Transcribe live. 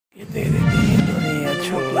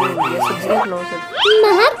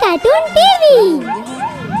Cartoon TV.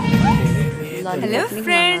 Hello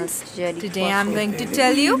friends, today I am going to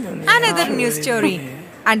tell you another new story,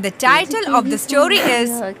 and the title of the story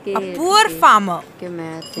is A Poor Farmer.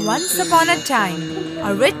 Once upon a time,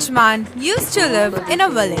 a rich man used to live in a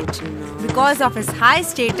village. Because of his high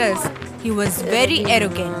status, he was very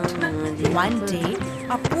arrogant. One day,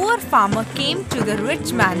 a poor farmer came to the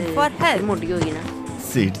rich man for help.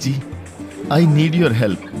 Sethi, I need your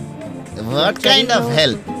help. What kind of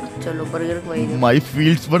help? My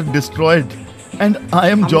fields were destroyed and I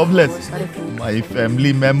am jobless. My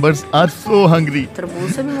family members are so hungry.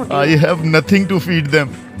 I have nothing to feed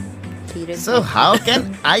them. So how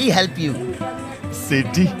can I help you?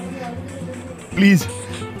 Sethi,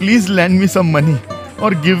 please lend me some money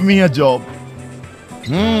or give me a job.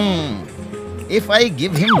 If I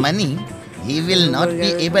give him money, he will not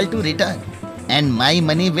be able to return, and my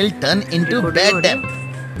money will turn into bad debt.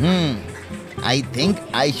 I think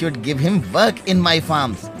I should give him work in my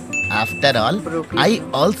farms. After all, I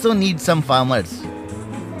also need some farmers.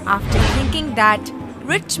 After thinking that,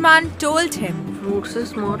 rich man told him,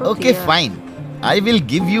 Okay, fine. I will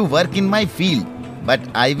give you work in my field, but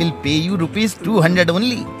I will pay you rupees 200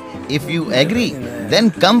 only. If you agree, then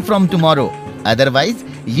come from tomorrow. Otherwise,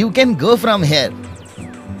 you can go from here.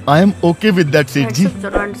 I am okay with that, Sethi.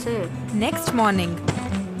 Next morning,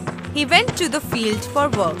 he went to the field for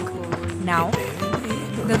work. Now,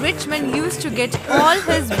 the rich man used to get all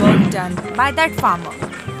his work done by that farmer.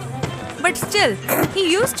 But still,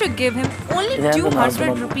 he used to give him only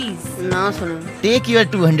 200 rupees. Take your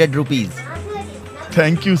 200 rupees.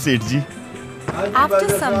 Thank you, Sethi. After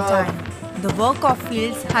some time, the work of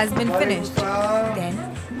fields has been finished. Then,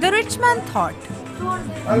 the rich man thought,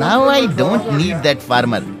 Now I don't need that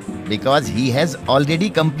farmer because he has already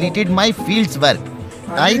completed my field's work.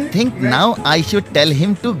 I think now I should tell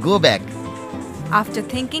him to go back. After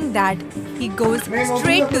thinking that, he goes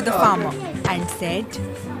straight to the farmer and said,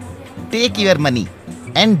 Take your money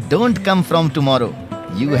and don't come from tomorrow.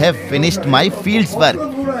 You have finished my field's work.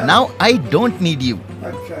 Now I don't need you.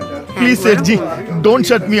 Please, Sethi, don't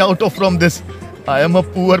shut me out from this. I am a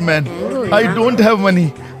poor man. I don't have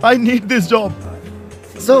money. I need this job.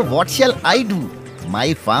 So what shall I do?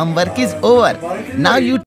 My farm work is over. Now you